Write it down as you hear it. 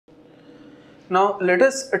Now let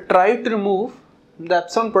us try to remove the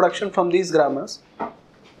epsilon production from these grammars,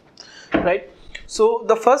 right? So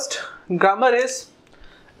the first grammar is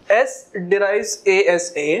S derives A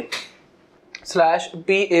as A slash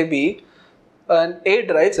B A B and A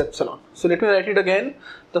derives epsilon. So let me write it again.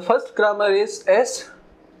 The first grammar is S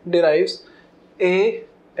derives A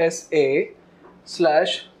as A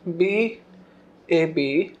slash B A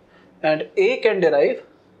B and A can derive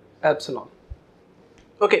epsilon.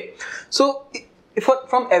 Okay, so if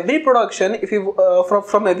from every production, if you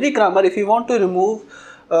from every grammar, if you want to remove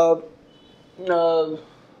all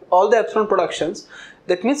the epsilon productions,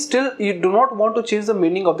 that means still you do not want to change the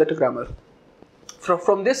meaning of that grammar.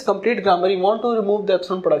 From this complete grammar, you want to remove the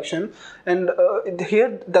epsilon production, and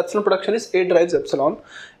here the epsilon production is A derives epsilon,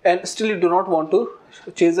 and still you do not want to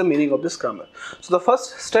change the meaning of this grammar. So the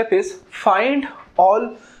first step is find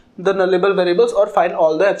all the nullable variables or find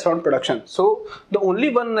all the epsilon production. So the only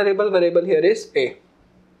one nullable variable here is A.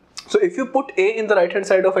 So if you put A in the right hand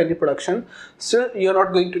side of any production, still you are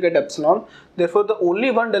not going to get epsilon. Therefore the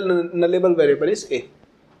only one nullable variable is A.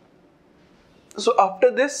 So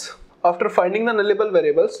after this, after finding the nullable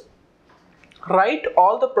variables, write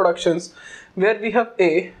all the productions where we have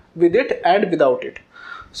A with it and without it.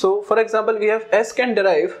 So for example, we have S can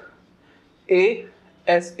derive A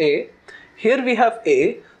as A. Here we have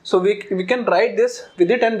A, so we can write this with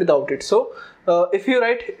it and without it. So if you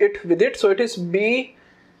write it with it, so it is B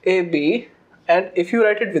A B, and if you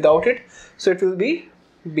write it without it, so it will be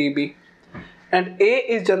B B, and A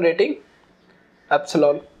is generating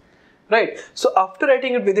epsilon. Right, so after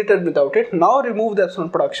writing it with it and without it, now remove the epsilon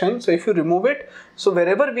production. So if you remove it, so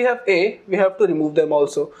wherever we have A, we have to remove them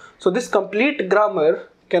also. So this complete grammar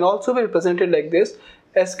can also be represented like this: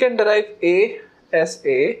 S can derive A as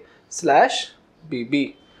A slash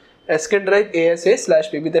BB. S can derive A as A slash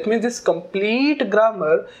BB. That means this complete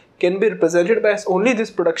grammar can be represented by only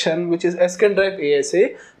this production, which is S can derive A as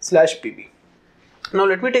A slash BB. Now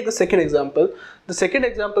let me take the second example. The second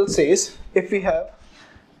example says if we have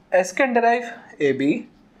S can derive AB,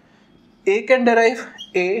 A can derive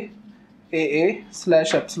A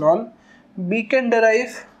slash epsilon, B can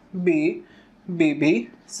derive B BB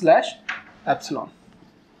slash epsilon.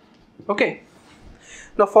 Okay.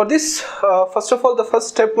 Now for this, first of all, the first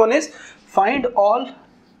step one is find all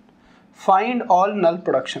null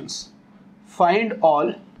productions. Find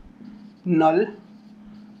all null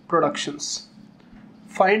productions.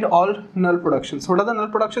 Find all null productions. What are the null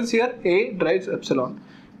productions here? A derives epsilon.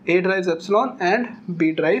 A derives epsilon and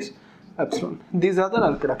B derives epsilon. These are the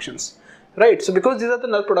null productions, right? So because these are the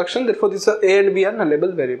null production, therefore these are A and B are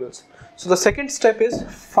nullable variables. So the second step is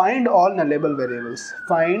find all nullable variables.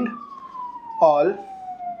 Find all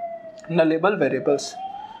nullable variables.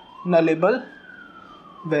 Nullable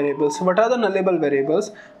variables. What are the nullable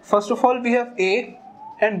variables? First of all, we have A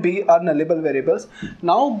and B are nullable variables.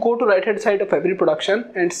 Now go to right hand side of every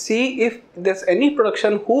production and see if there's any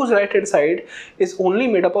production whose right hand side is only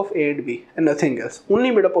made up of A and B and nothing else,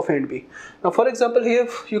 only made up of A and B. Now for example, here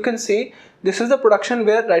you can see this is the production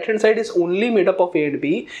where right hand side is only made up of A and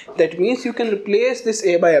B. That means you can replace this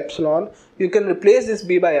A by epsilon, you can replace this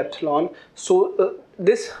B by epsilon, so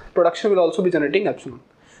this production will also be generating epsilon.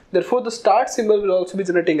 Therefore the start symbol will also be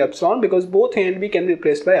generating epsilon because both A and B can be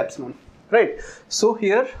replaced by epsilon. Right, so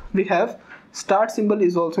here we have start symbol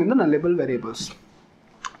is also in the nullable variables.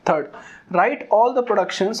 Third, write all the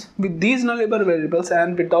productions with these nullable variables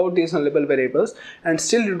and without these nullable variables, and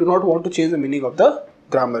still you do not want to change the meaning of the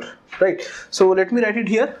grammar. Right, so let me write it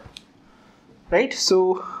here. Right,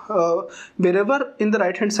 so wherever in the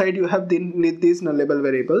right hand side you have these nullable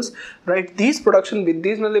variables, write these production with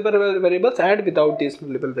these nullable variables and without these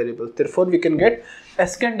nullable variables. Therefore we can get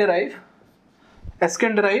S can derive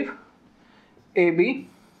AB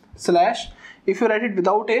slash, if you write it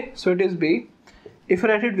without A, so it is B. If you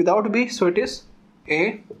write it without B, so it is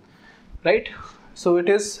A. Right, so it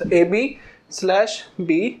is AB slash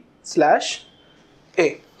B slash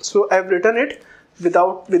A. So I have written it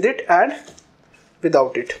with it and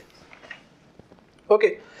without it.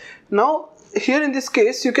 Okay, now here in this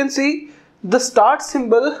case you can see the start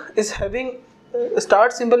symbol is having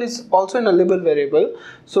start symbol is also a nullable variable,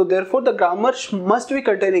 so therefore the grammar must be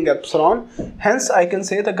containing epsilon. Hence I can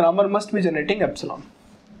say the grammar must be generating epsilon.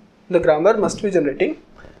 The grammar must be generating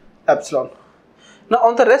epsilon. Now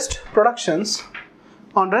on the rest productions,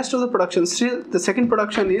 still the second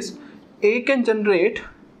production is A can generate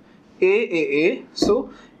A.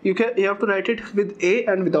 So you have to write it with A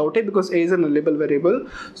and without A because A is a nullable variable.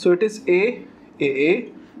 So it is A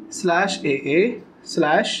slash A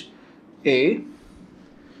slash A,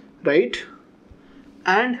 right,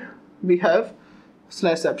 and we have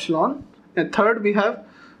slash epsilon and third we have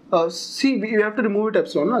C, we have to remove it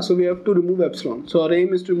epsilon, so we have to remove epsilon. So our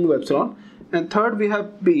aim is to remove epsilon. And third we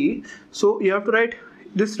have B, so you have to write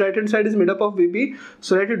this right hand side is made up of BB,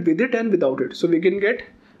 so write it with it and without it. So we can get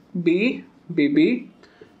B, BB.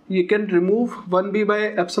 You can remove one B by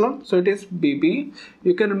epsilon, so it is BB.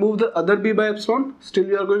 You can remove the other B by epsilon, still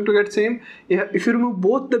you are going to get same. If you remove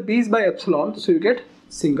both the B's by epsilon, so you get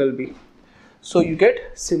single B. So you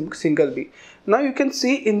get single B. Now you can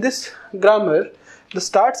see in this grammar, the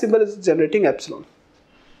start symbol is generating epsilon.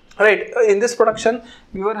 Right, in this production,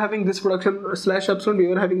 we were having this production slash epsilon, we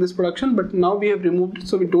were having this production, but now we have removed it,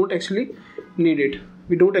 so we don't actually need it.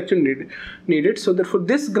 We don't actually need it. So therefore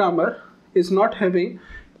this grammar is not having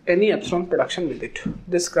any epsilon production with it.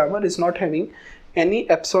 This grammar is not having any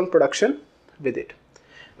epsilon production with it.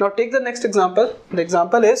 Now take the next example. The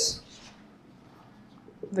example is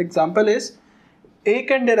A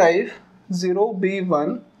can derive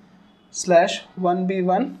 0B1 slash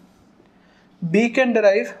 1B1. B can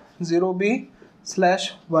derive 0B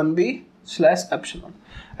slash 1B slash epsilon.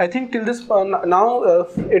 I think till this now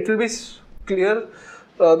it will be clear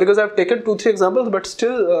because I have taken 2-3 examples, but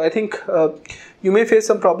still I think you may face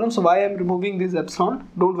some problems why I am removing this epsilon.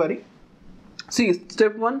 Don't worry. See,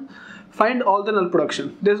 step 1, find all the null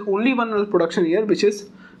production. There is only one null production here, which is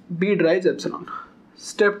B derives epsilon.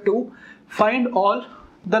 Step 2, find all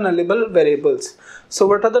the nullable variables. So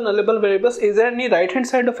what are the nullable variables? Is there any right hand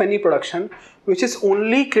side of any production which is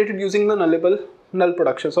only created using the null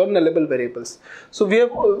productions or nullable variables? So we have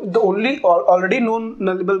the already known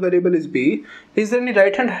nullable variable is B. Is there any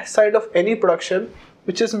right hand side of any production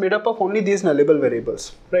which is made up of only these nullable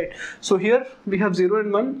variables, right? So here we have 0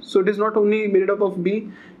 and 1, so it is not only made up of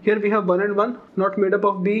B. Here we have 1 and 1, not made up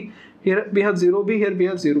of B. Here we have 0B, here we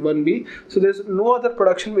have 1B. So there is no other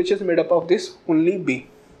production which is made up of this, only B,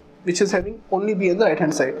 which is having only B on the right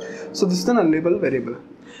hand side. So this is the nullable variable.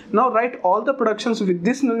 Now write all the productions with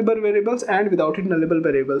this nullable variables and without it nullable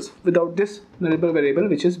variables, without this nullable variable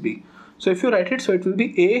which is B. So if you write it, so it will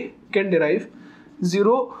be A can derive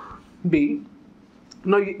 0B.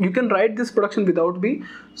 Now you can write this production without B,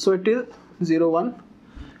 so it is 0, 1.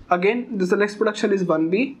 Again, the next production is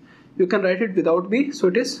 1B. You can write it without B, so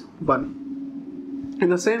it is 1. In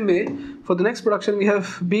the same way, for the next production we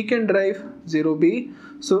have B can derive 0B,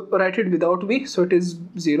 so write it without B, so it is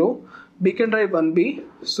 0. B can derive 1B,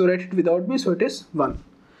 so write it without B, so it is 1.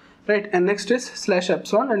 Right, and next is slash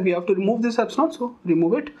epsilon, and we have to remove this epsilon, so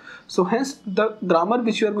remove it. So hence the grammar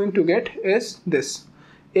which you are going to get is this.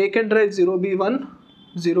 A can derive 0B1,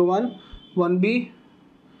 0, 1, 1B,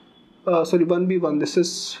 1B1, this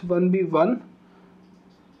is 1B1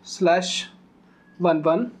 slash 1,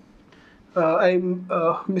 1. I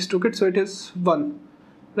mistook it, so it is 1,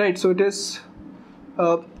 right? So it is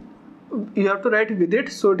you have to write with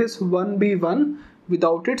it, so it is 1B1,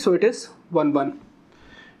 without it, so it is 1, 1.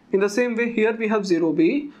 In the same way, here we have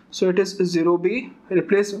 0B, so it is 0B,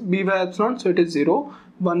 replace B by epsilon, so it is 0,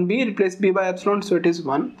 1B, replace B by epsilon, so it is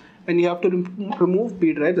 1, and you have to remove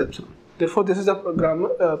B derives epsilon. Therefore this is the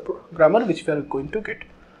grammar which we are going to get.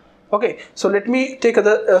 Okay, so let me take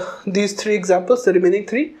these 3 examples, the remaining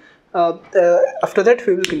 3. After that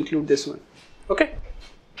we will conclude this one. Okay.